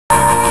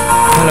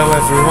Hello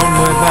everyone,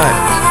 we're back.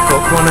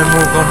 Got one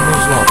emerald on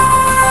nuzlocke.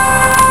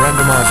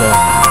 Randomizer,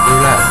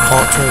 roulette,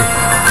 part 2.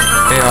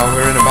 Here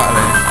we're in a battle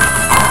here.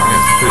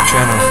 Against the Twitch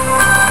channel.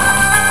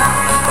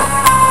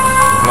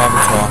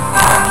 Avatar.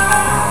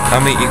 I'll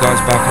meet you guys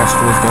back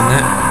after we've done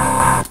that.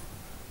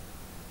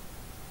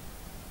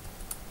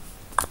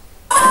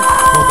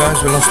 Well guys,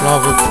 we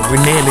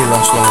nearly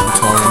lost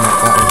Avatar in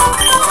that battle.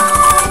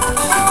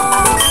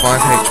 Got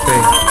 5 HP.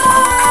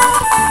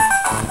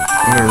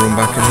 I'm gonna run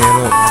back and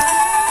heal up.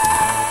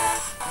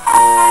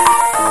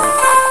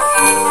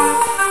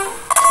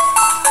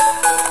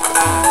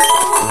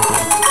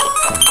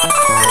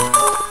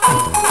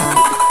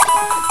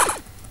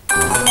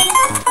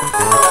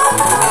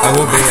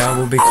 I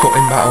will be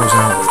cutting battles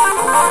out.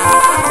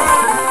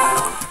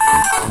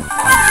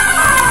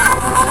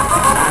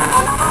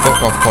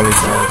 Fuck off,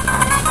 Polyfield.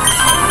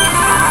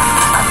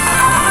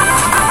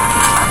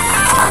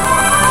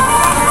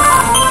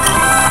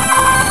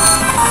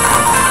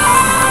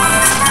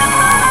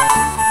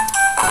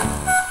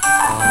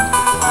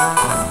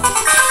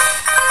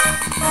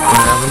 We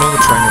have another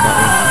trainer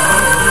battle.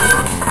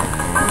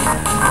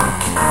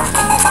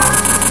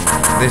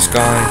 This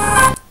guy,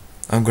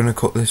 I'm gonna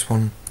cut this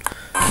one.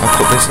 I'll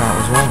put this out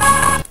as well.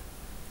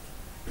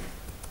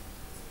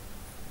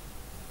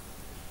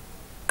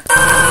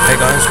 Hey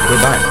guys,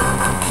 we're back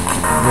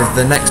with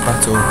the next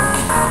battle.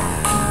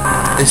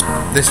 This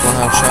one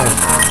I'll show.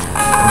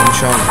 I'm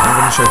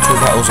gonna show 2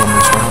 battles on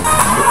this one.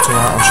 I'll put 2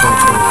 out, I'll show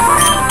 2.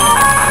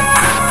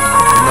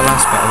 In the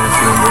last battle, if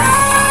you're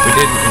wondering, we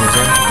didn't lose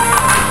him.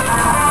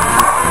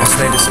 I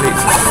stayed asleep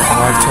for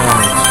 5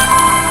 times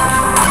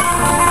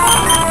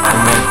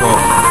and woke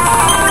up.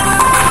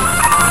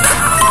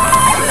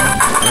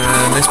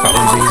 This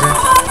battle was easy.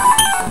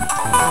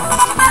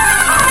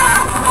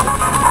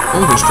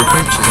 Oh, there's the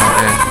pinches out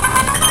here.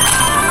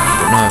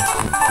 But no.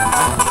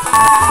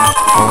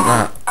 I want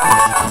that.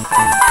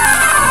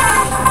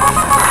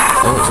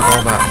 Oh, it's a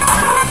ball back.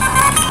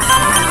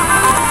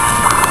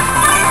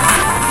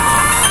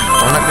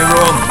 Oh, let me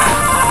run.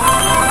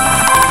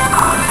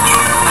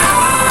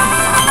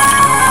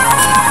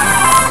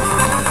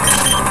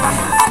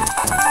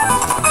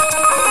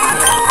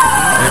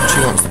 Maybe she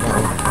wants the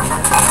battle.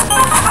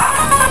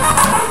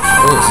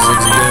 Oh, it's a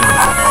zigzag game.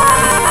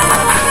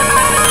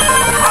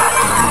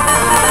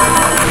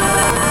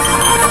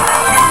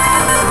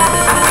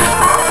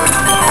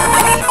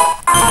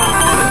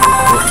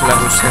 We're up to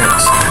level 6.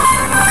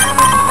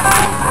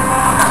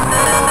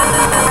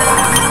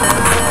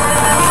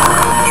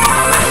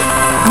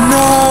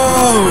 No!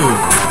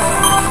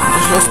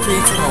 Just lost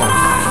P-Tom.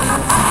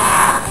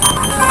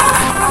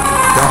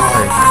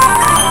 Die.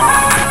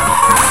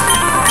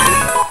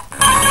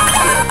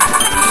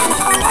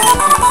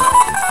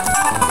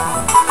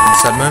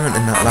 Sad moment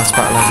in that last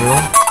battle,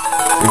 everyone.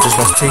 We just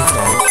lost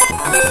T-Time.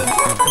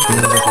 Which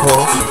means, of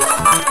course,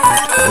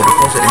 we'll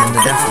deposit him in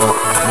the death box.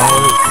 No,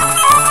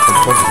 we'll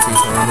deposit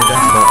T-Time in the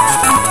death box.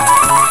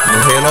 And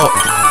we'll heal up.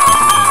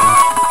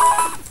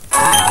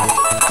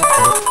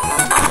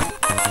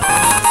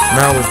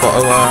 Now we've got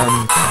to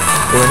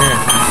go in here.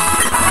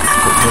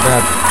 Look to my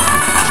dad.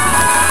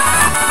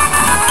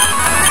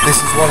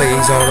 This is Wally,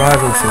 he's our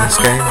rival for this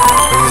game.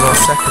 But he's our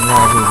second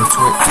rival with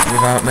Twitch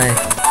without me.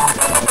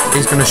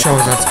 He's going to show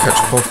us how to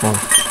catch a Pokemon.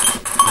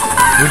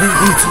 We don't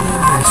need to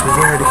learn this, we've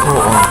already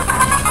caught one.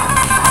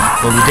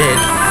 Well, we did.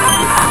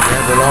 We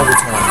had the lava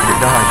type, but it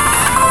died.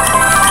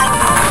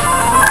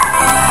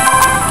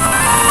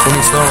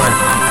 Funny story.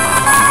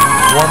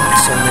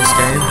 Once on this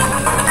game,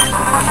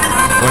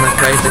 when I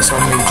played this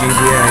on the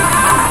GBA,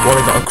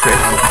 Wally got a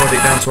critical, put it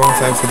down to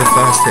 1 for the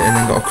first hit, and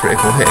then got a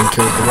critical hit and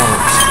killed the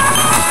Wallops.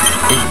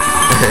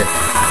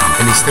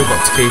 And he still got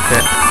to keep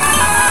it.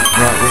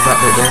 Right, with that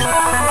bit done.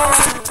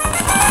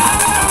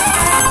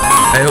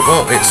 Hey,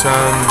 up, it's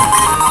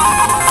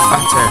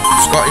Fatter.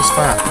 Scotty's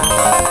Fat.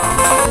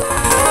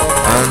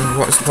 And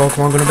what's the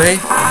Pokemon gonna be?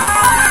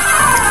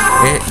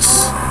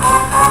 It's...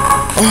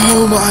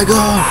 Oh my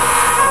god!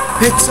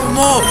 It's a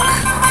Muck!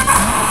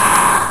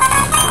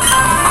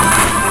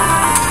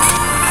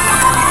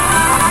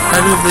 I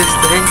love this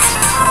thing.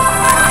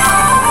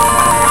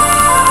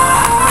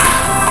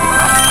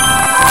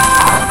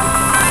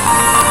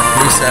 At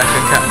least I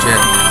can catch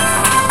it.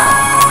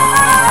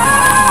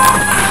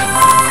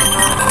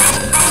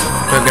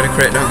 Don't get a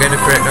crit, don't get a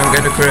crit, don't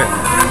get a crit.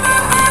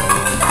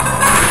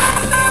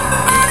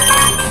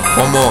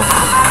 One more.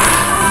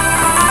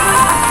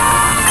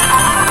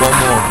 One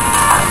more.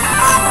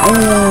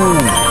 Ooh!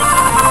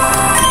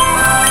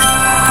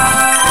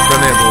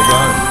 Come here, ball,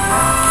 go.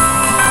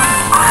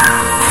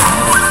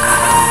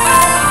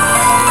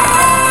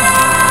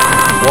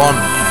 One,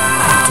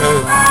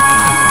 2,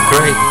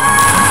 3.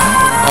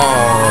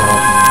 Oh!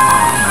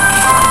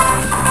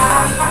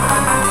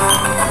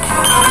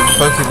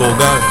 Pokeball,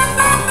 go.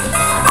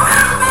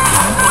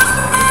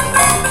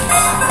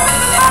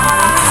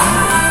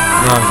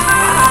 No.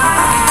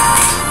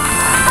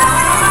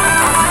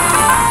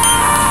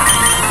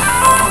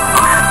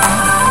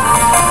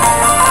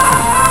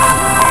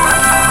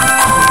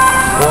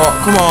 What?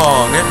 Come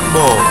on, get the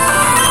ball.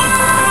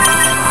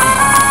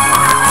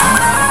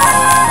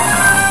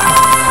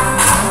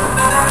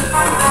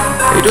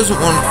 He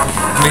doesn't want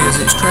me as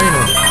its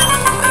trainer.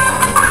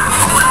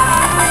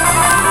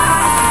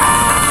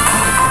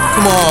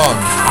 Come on!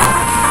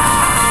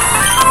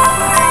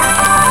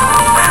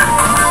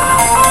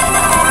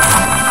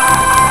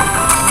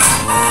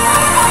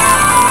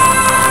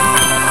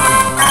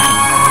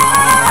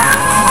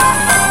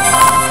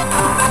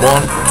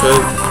 One, two,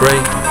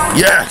 three.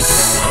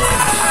 Yes!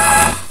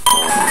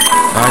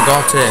 I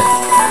got it.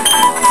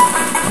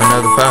 I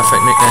know the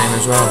perfect nickname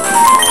as well.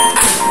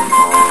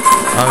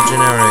 How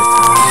generic.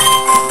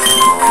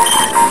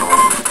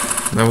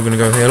 Now we're gonna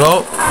go heal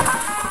up.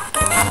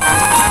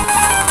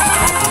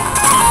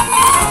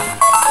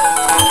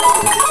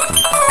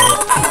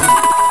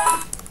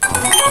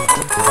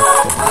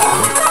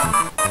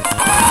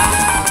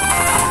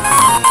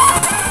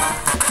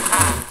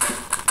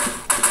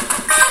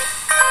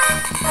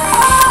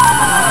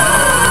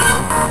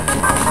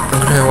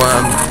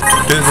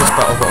 Do this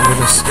battle, but I'm going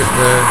to skip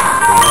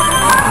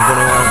I'm going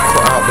to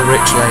cut out the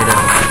rich lady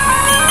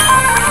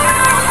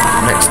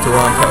next to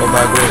Petal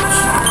Bag Witch.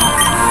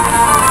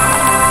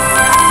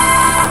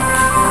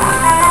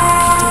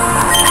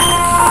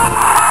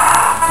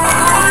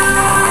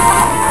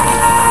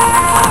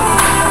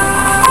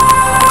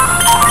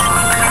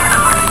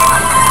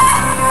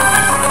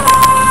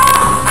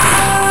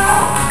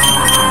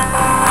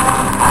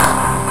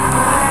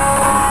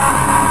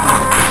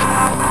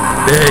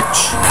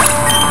 Bitch.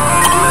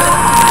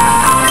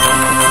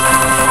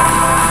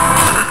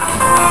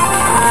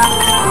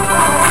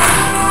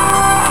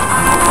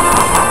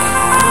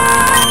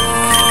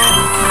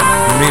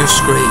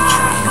 Screech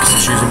because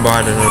it's using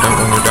Biden and I don't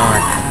want to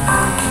die.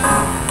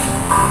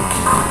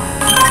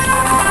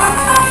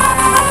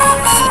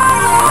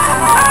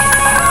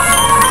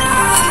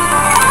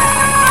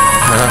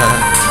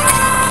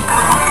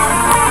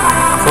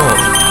 Fuck.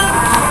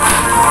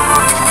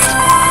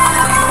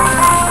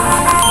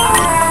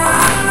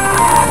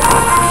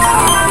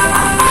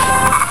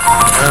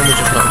 And we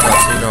just knocked that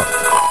seed up.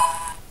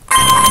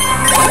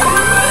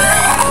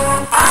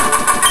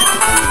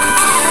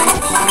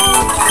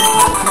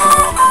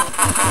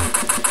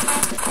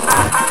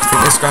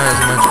 This guy has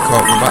a magic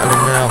card, we're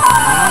battling now.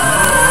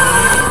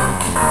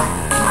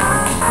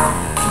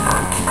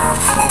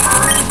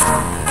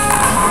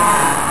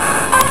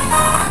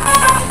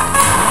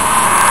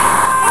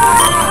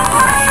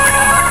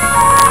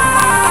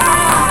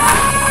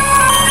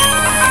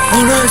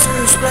 Oh no, it's a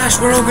splash,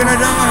 we're all gonna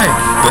die!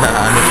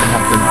 Nothing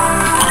happened.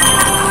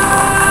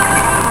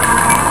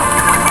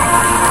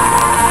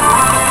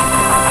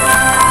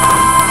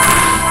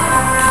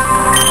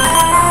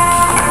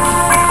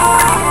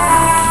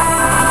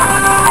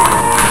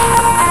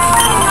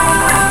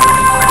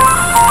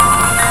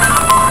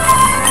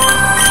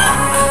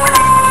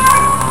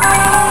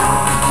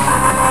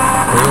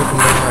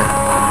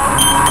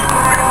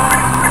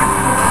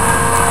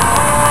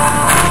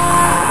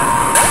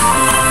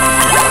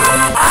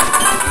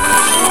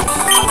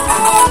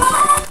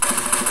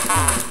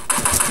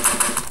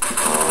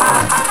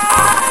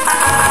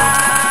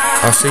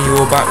 I'll see you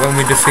all back when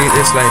we defeat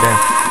this lady,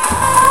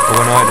 or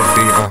when I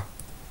defeat her.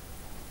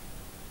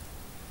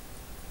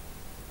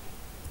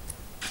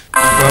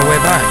 Well, we're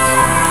back,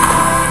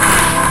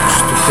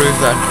 just to prove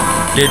that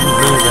I didn't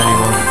lose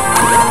anyone.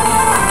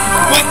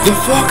 What the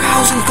fuck?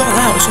 How's he got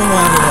that so early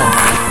on?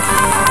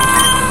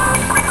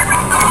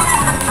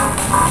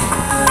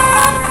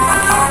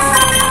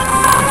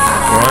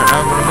 Right, now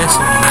I'm gonna miss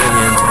him a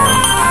million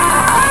times.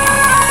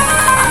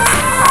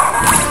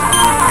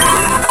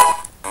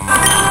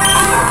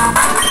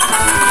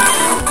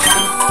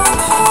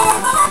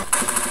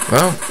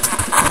 Well,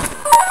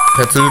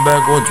 head to the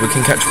Berg Woods, we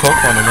can catch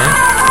Pokemon in here.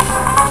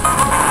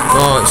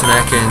 Oh, it's an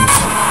Ekans.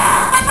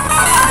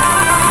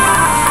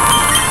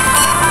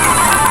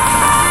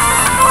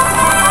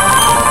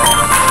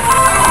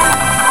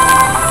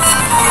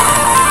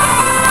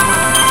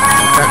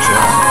 Catch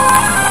it.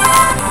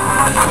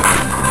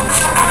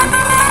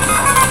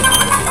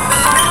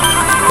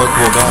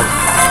 Pokeball guard.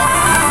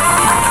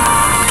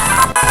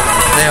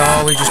 There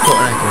are, we just caught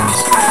an Ekans.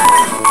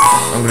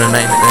 I'm gonna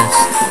name it this.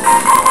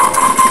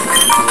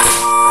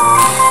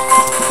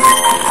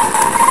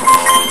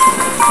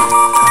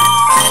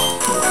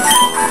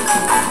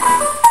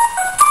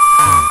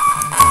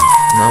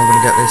 Now I'm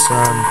gonna get this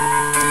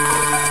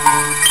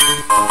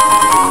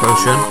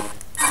potion.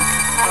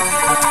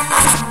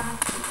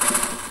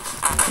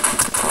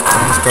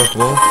 And this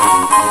Pokeball.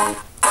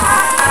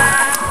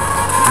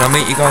 And I'll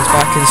meet you guys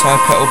back inside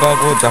Petal Bag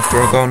Woods after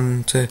I've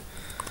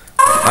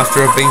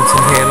been to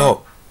heal up.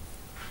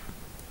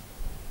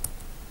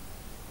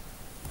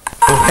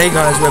 Well, hey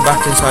guys, we're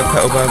back inside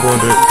Petal Bag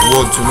Woods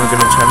and we're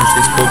gonna challenge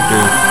this bug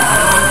dude.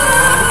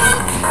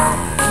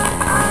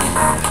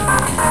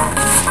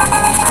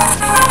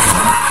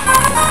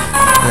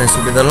 This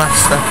will be the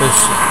last battle of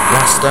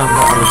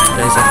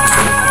today's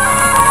episode.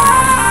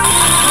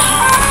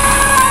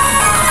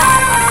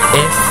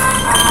 If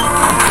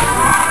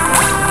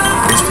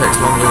this takes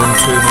longer than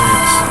 2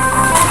 minutes.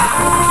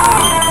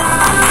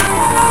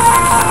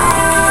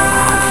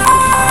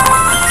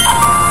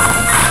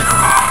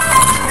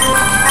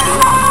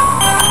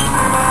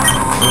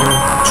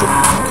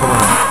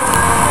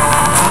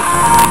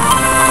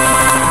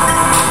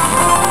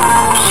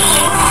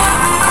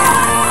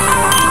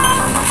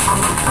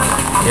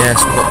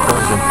 Yes, we've got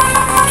poison.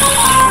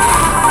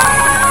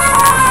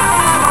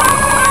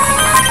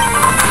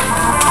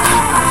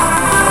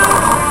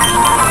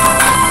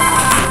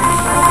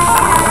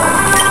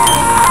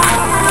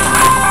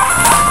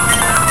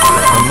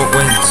 And what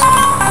wins?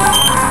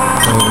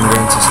 Now we're going to go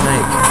into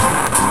snake.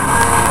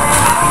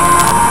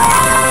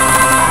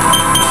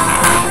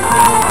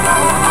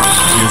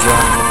 Use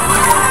that.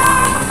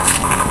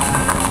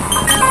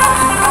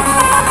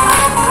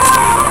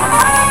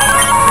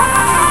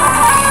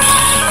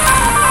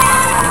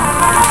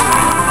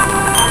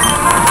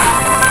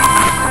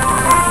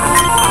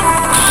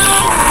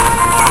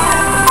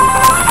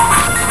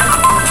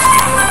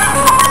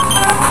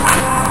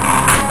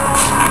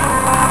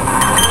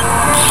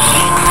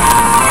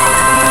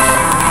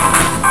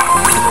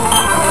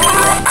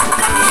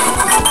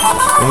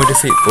 And we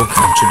defeat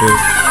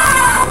Bullcatcher.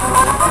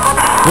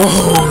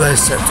 Whoa,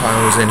 there's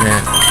Septiles in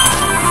here.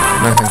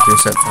 No thank you,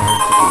 Septile.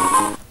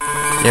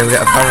 Yeah, we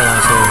get a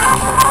Paralyzer.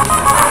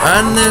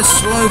 And there's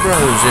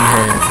Slowbros in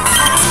here.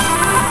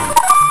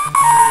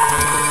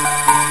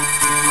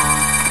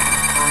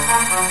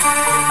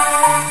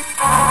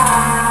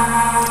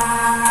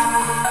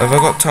 Have I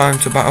got time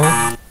to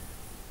battle?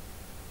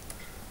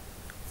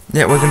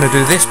 Yeah, we're going to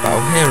do this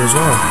battle here as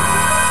well.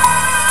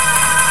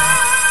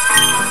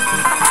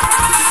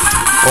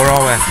 Or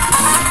are we?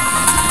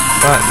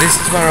 Right, this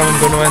is where I'm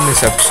going to end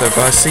this episode,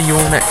 guys. See you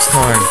all next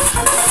time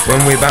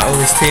when we battle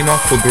this team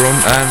Aqua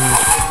Grunt and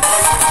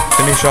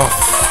finish off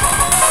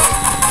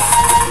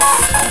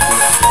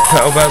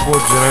Petalbed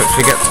Woods, and don't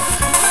forget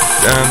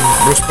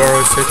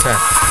Rustburrow City.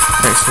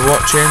 Thanks for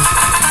watching,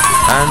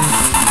 and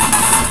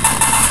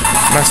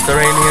Master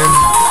Alien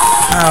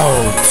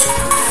out.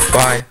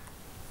 Bye.